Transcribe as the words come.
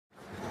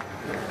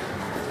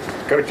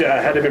Coach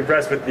had to be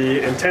impressed with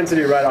the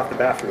intensity right off the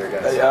bat from your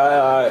guys.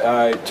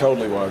 I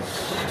totally was.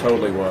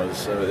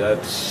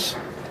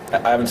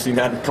 I haven't seen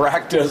that in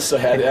practice. I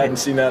hadn't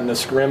seen that in the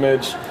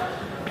scrimmage.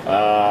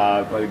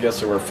 I guess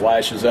there were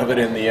flashes of it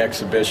in the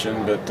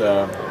exhibition, but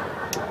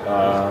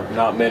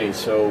not many.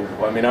 So,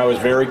 I mean, I was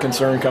very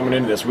concerned coming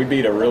into this. We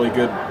beat a really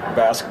good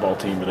basketball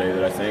team today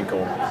that I think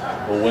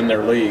will win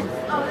their league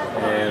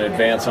and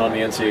advance on the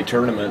NCAA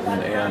tournament.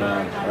 And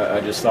I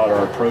just thought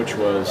our approach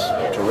was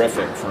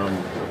terrific from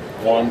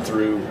 1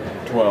 through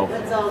 12.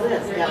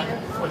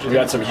 We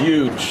got some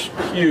huge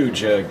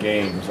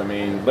games. I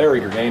mean,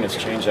 Larry Gergain has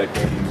changed that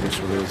game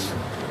just with his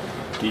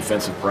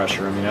defensive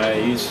pressure. I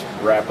mean, he's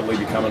rapidly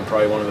becoming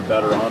probably one of the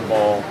better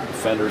on-ball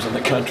defenders in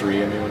the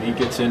country. I mean, when he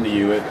gets into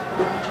you,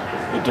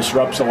 it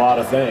disrupts a lot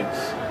of things.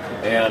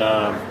 And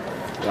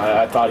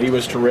I thought he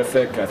was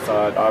terrific. I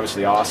thought,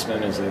 obviously,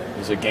 Austin is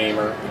a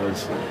gamer.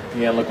 He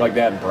didn't look like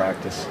that in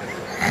practice.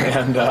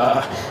 And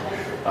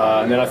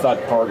then I thought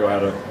Pargo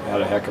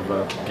had a heck of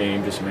a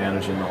game, just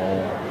managing the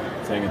whole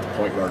thing at the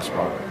point guard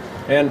spot.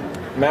 And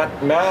Matt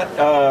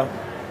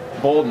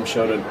Bolden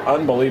showed an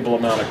unbelievable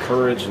amount of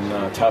courage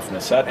and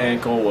toughness. That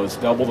ankle was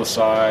double the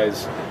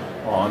size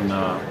on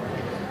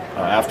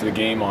after the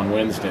game on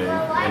Wednesday,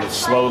 and it's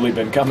slowly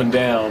been coming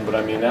down. But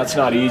I mean, that's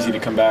not easy to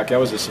come back. That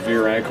was a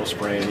severe ankle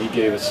sprain. He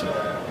gave us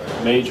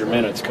major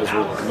minutes because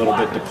we're a little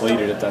bit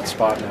depleted at that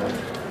spot now.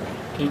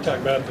 Can you talk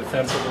about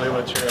defensively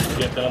what you're able to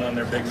get done on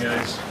their big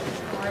guys?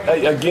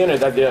 Again,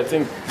 I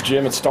think,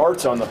 Jim, it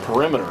starts on the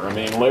perimeter. I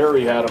mean,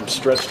 Larry had them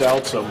stretched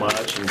out so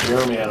much, and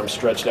Jeremy had them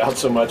stretched out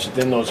so much that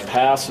then those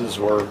passes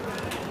were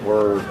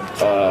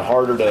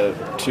harder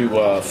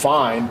to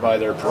find by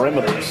their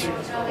perimeters,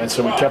 and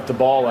so we kept the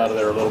ball out of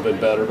there a little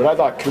bit better. But I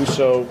thought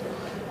Kuso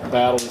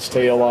battled his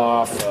tail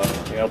off.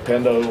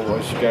 Pendo,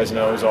 as you guys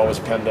know, is always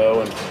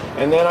Pendo,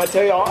 and then I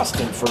tell you,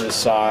 Austin, for his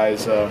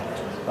size,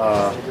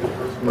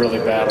 really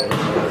battled.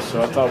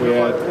 So I thought we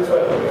had,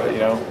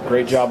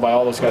 great job by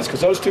all those guys,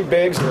 because those two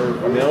bigs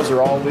those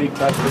are all league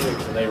type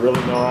bigs, and they really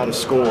know how to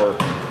score.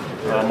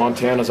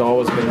 Montana's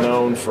always been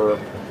known for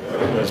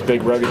those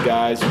big rugged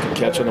guys who can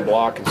catch on the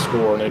block and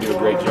score, and they do a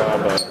great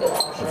job of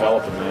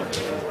developing that.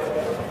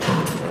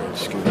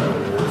 Just give that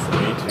over for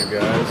me, two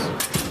guys.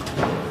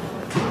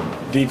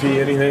 DP,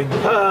 anything?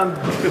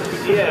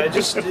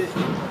 Just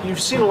you've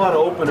seen a lot of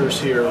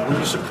openers here. Were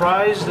you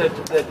surprised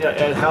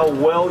at how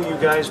well you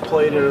guys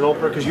played in an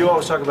opener? Because you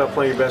always talk about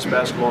playing your best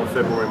basketball in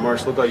February and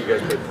March. Looked like you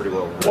guys played pretty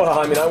well. Well,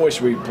 I mean, I wish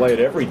we played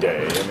every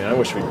day. I mean,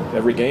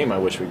 every game I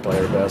wish we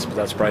played our best, but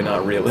that's probably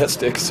not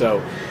realistic.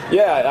 So,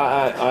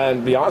 I'll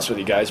be honest with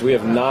you guys, we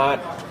have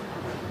not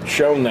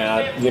shown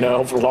that,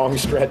 for long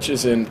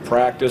stretches in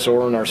practice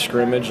or in our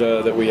scrimmage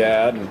that we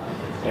had.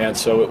 And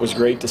so it was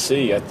great to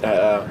see.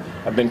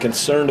 I've been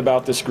concerned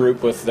about this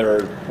group with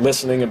their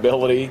listening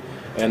ability,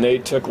 and they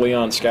took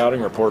Leon's scouting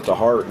report to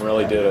heart and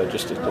really did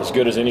just as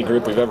good as any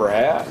group we've ever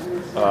had.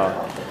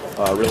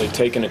 Really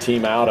taking a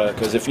team out of,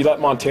 because if you let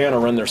Montana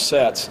run their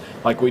sets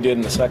like we did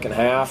in the second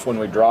half when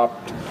we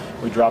dropped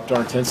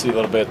our intensity a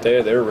little bit,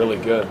 they were really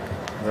good,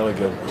 really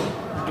good.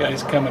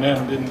 Guys coming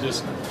in didn't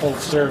just hold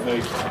serve. They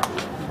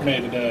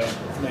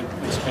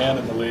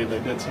expanded the lead. They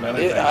did some other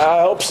things.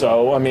 I hope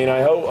so. I mean,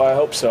 I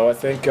hope so. I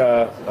think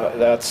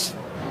that's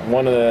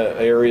one of the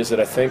areas that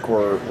I think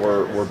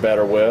we're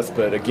better with.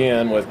 But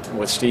again,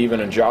 with Steven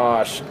and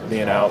Josh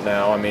being out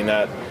now, I mean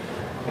that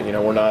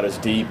we're not as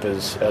deep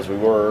as we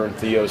were in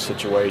Theo's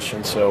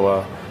situation.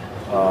 So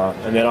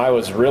and then I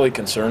was really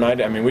concerned.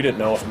 I mean, we didn't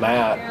know if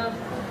Matt,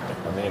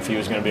 if he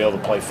was going to be able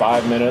to play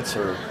 5 minutes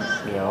or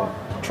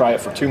try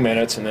it for 2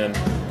 minutes and then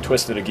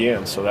twist it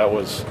again. So that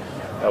was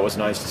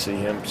nice to see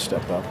him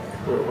step up.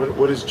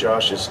 What is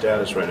Josh's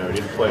status right now? He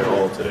didn't play at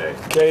all today.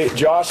 Okay,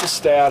 Josh's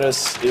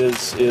status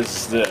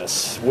is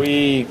this.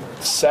 We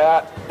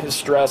sat his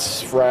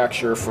stress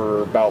fracture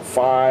for about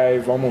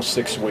 5, almost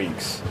 6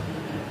 weeks,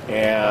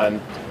 and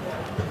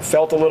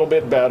felt a little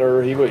bit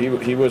better. He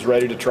was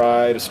ready to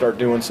try to start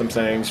doing some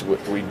things.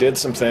 We did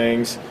some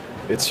things.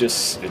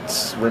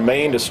 It's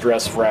remained a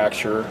stress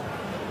fracture.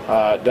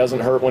 It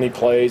doesn't hurt when he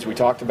plays. We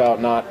talked about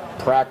not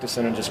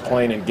practicing and just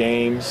playing in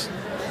games.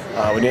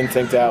 We didn't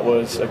think that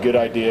was a good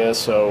idea,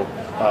 so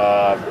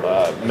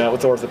met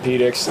with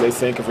orthopedics. They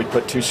think if we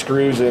put 2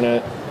 screws in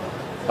it,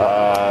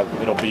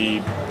 it'll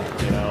be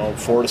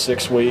 4 to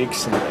 6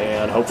 weeks,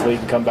 and hopefully he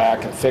can come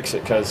back and fix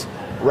it, because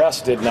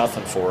rest did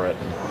nothing for it.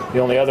 The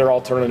only other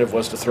alternative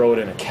was to throw it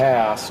in a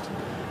cast,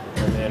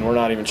 and we're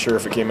not even sure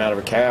if it came out of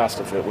a cast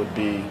if it would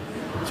be.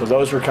 So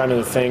those were kind of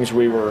the things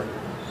we were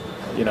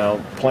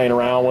playing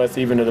around with,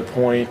 even to the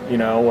point,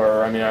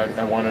 where,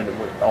 I wanted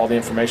all the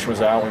information was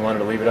out. We wanted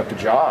to leave it up to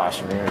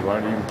Josh. We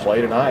wanted to even play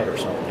tonight or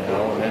something,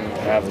 and then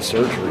have the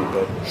surgery.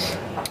 But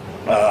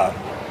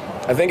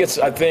I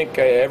think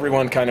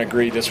everyone kind of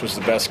agreed this was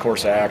the best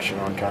course of action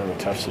on kind of a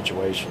tough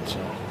situation.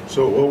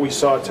 So what we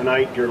saw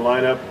tonight, your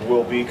lineup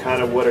will be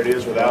kind of what it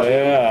is without him?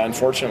 Yeah,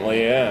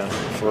 unfortunately, yeah.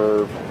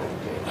 For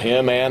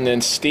him, and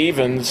then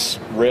Steven's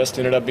wrist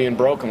ended up being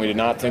broken. We did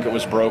not think it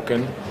was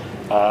broken.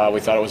 We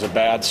thought it was a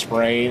bad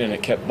sprain, and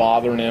it kept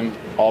bothering him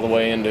all the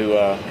way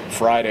into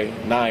Friday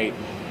night.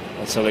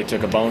 And so they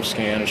took a bone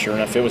scan, and sure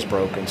enough, it was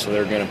broken. So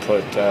they're going to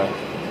put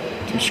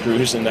 2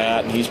 screws in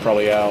that, and he's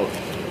probably out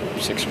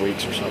 6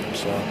 weeks or something.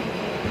 So,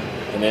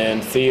 and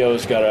then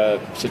Theo's got a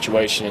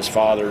situation. His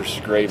father's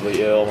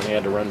gravely ill, and he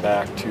had to run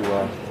back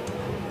to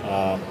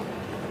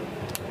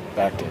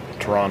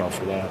Toronto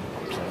for that.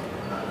 So,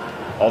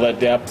 all that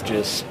depth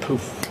just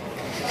poof,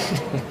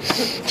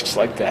 just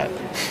like that.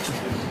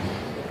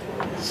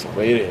 It's the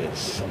way it is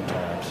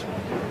sometimes.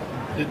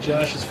 Did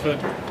Josh's foot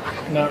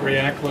not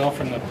react well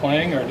from the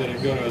playing, or did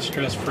it go to a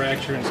stress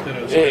fracture instead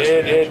of a stress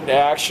reaction? It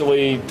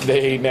actually,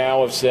 they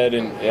now have said,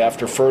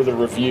 after further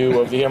review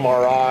of the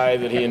MRI,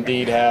 that he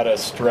indeed had a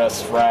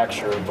stress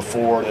fracture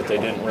before that they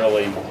didn't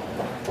really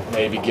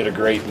maybe get a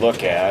great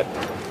look at.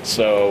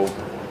 So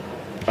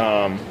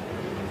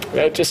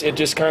it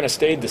just kind of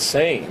stayed the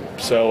same.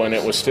 So, and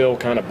it was still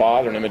kind of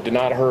bothering him. It did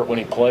not hurt when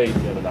he played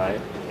the other night.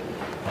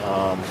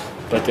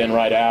 But then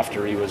right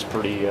after, he was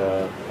pretty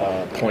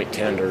point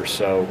tender.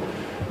 So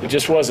it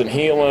just wasn't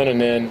healing. And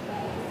then,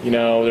 you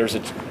know,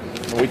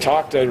 we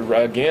talked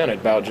again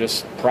about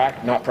just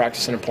not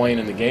practicing and playing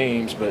in the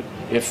games. But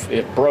if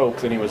it broke,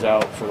 then he was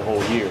out for the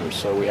whole year.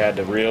 So we had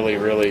to really,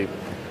 really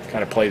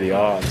kind of play the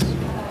odds.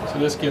 So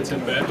this gets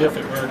him back, if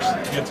it works,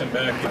 gets him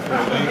back before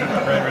late,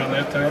 right around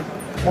that time?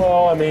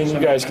 Well, I mean, you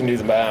guys can do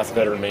the math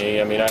better than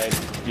me. I mean,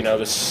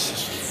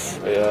 this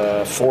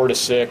 4 to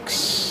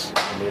 6.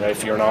 I mean,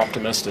 if you're an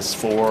optimist, it's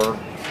 4.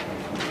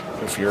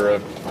 If you're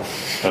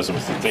Because it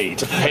was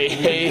 8.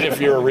 8. If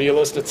you're a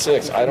realist, it's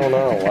 6. I don't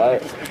know.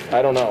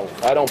 I don't know.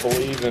 I don't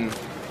believe in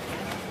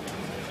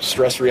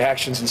stress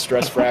reactions and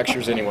stress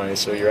fractures anyway.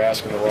 So you're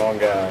asking the wrong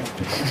guy.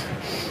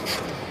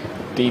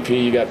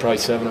 DP, you got probably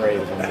 7 or 8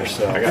 of them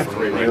yourself. I got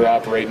 3 right You're now.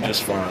 operating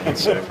just fine.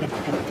 So.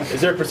 Is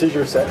there a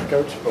procedure set,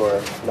 Coach,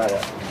 or not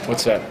yet?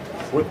 What's that?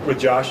 With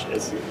Josh,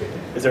 is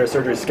there a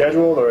surgery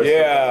scheduled, or?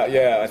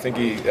 Yeah. I think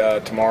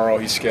tomorrow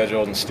he's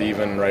scheduled, and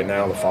Steven right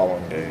now the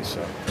following day.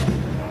 So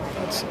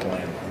that's the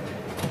plan.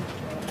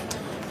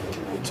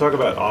 Talk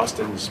about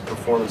Austin's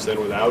performance then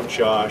without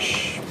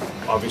Josh.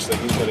 Obviously,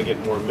 he's going to get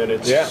more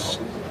minutes. Yeah,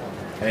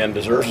 and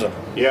deserves them.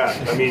 Yeah,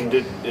 I mean,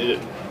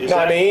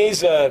 I mean,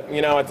 he's,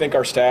 I think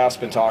our staff's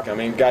been talking. I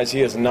mean, guys, he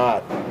has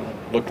not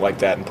looked like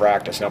that in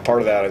practice. Now,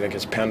 part of that, I think,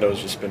 is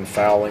Pendo's just been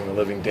fouling the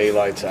living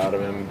daylights out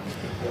of him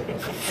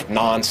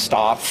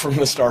non-stop from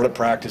the start of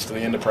practice to the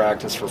end of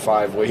practice for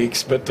 5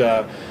 weeks. But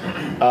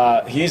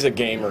he's a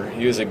gamer.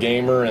 He was a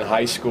gamer in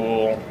high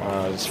school.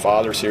 His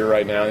father's here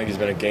right now. I think he's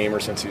been a gamer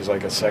since he was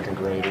like a 2nd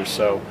grader.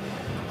 So,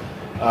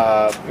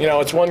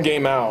 it's 1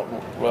 game out,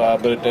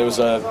 but it was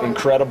an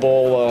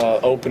incredible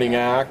opening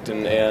act,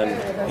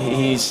 and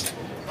he's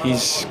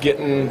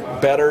getting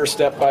better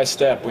step by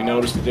step. We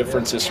noticed a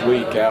difference this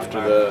week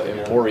after the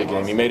Emporia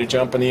game. He made a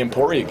jump in the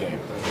Emporia game.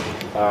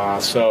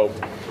 So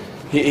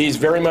he's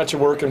very much a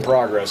work in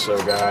progress,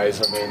 though,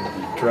 guys. I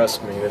mean,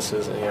 trust me, this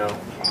is,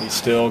 he's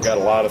still got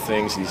a lot of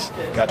things he's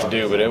got to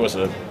do, but it was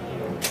a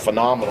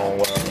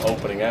phenomenal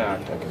opening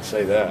act, I can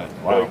say that.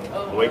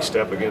 Wow. Wake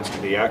step against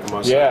the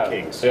Yakima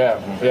Kings.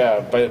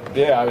 Yeah. But,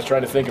 I was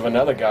trying to think of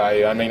another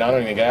guy. I mean, I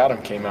don't even think Adam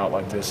came out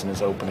like this in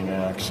his opening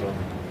act, so.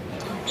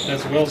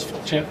 Does Will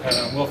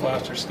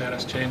Foster's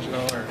status change at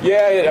all? Or?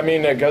 Yeah, I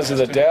mean, because of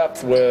the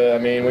depth, we're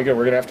going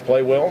to have to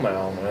play Will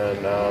now.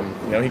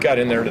 And, he got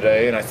in there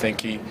today, and I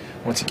think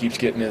once he keeps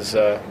getting his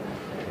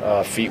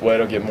feet wet,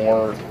 he'll get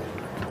more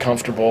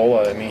comfortable.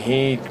 I mean,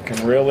 he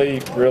can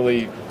really,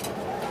 really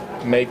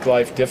make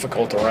life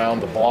difficult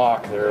around the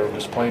block. They're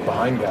just playing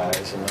behind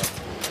guys, and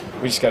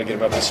we just got to get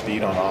him up to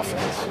speed on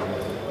offense.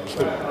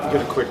 So,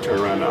 get a quick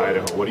turnaround to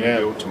Idaho. What do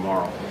you do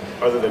tomorrow,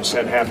 other than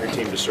send half your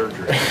team to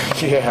surgery?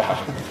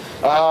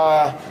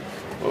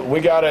 We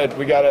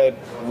gotta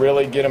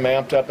really get them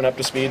amped up and up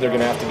to speed. They're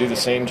going to have to do the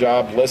same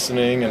job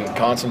listening and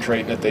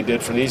concentrating that they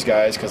did for these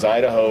guys, because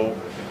Idaho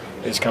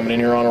is coming in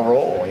here on a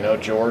roll.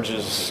 George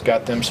has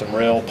got them some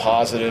real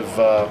positive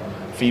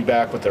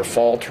feedback with their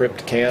fall trip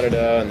to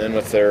Canada, and then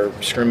with their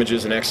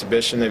scrimmages and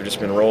exhibition, they've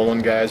just been rolling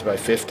guys by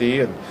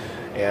 50, and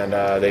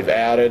they've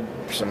added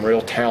some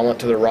real talent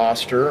to their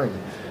roster,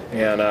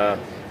 and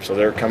so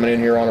they're coming in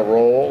here on a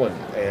roll,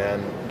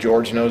 and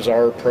George knows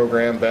our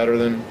program better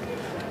than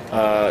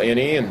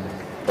any, and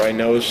probably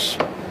knows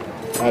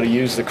how to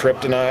use the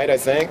kryptonite, I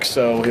think,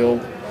 so he'll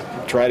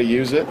try to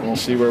use it, and we'll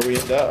see where we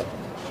end up.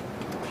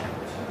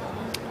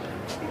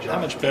 How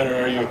much better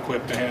are you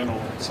equipped to handle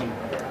some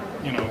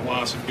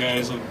loss of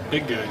guys, like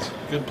big guys,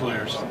 good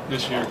players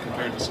this year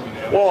compared to some of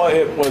the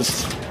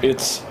others?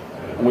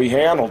 Well, we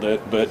handled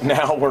it, but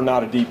now we're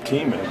not a deep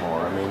team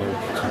anymore. I mean,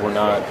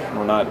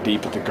 we're not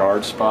deep at the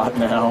guard spot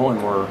now,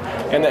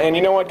 and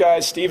you know what,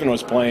 guys? Steven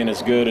was playing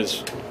as good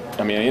as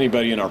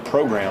anybody in our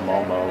program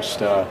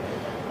almost.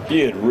 He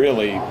had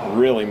really,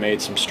 really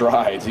made some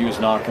strides. He was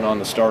knocking on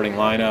the starting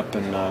lineup,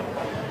 and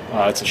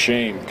it's a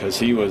shame because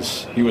he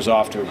was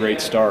off to a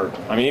great start.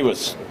 I mean, he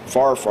was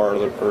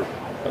farther.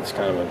 That's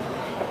kind of a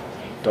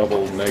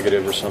double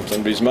negative or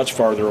something, but he's much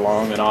farther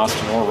along than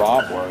Austin or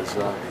Rob was.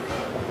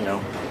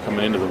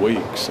 coming into the week.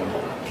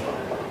 So.